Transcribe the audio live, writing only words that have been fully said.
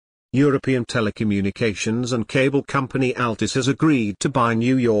European telecommunications and cable company Altice has agreed to buy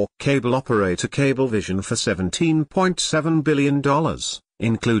New York cable operator Cablevision for $17.7 billion,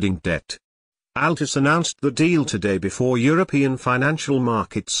 including debt. Altice announced the deal today before European financial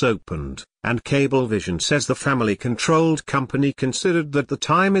markets opened, and Cablevision says the family-controlled company considered that the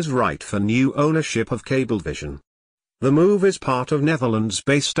time is right for new ownership of Cablevision. The move is part of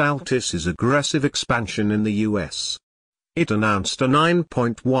Netherlands-based Altice's aggressive expansion in the US. It announced a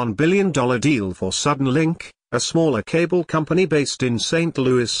 $9.1 billion deal for Suddenlink, a smaller cable company based in St.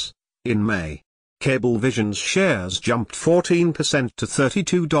 Louis, in May. Cablevision's shares jumped 14% to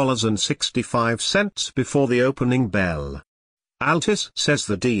 $32.65 before the opening bell. Altice says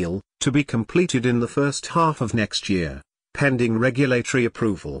the deal, to be completed in the first half of next year, pending regulatory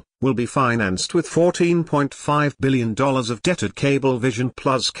approval, will be financed with $14.5 billion of debt at Cablevision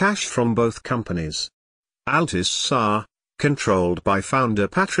plus cash from both companies. Altice SA, controlled by founder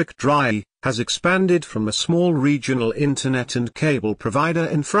Patrick Drahi, has expanded from a small regional internet and cable provider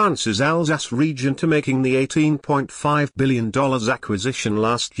in France's Alsace region to making the $18.5 billion acquisition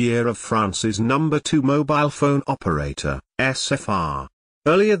last year of France's number 2 mobile phone operator, SFR.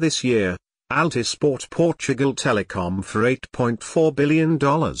 Earlier this year, Altice bought Portugal Telecom for $8.4 billion.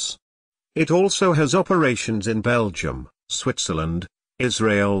 It also has operations in Belgium, Switzerland,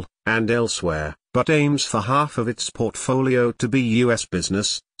 Israel, and elsewhere, but aims for half of its portfolio to be US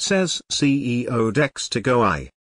business, says CEO Dexter Goei.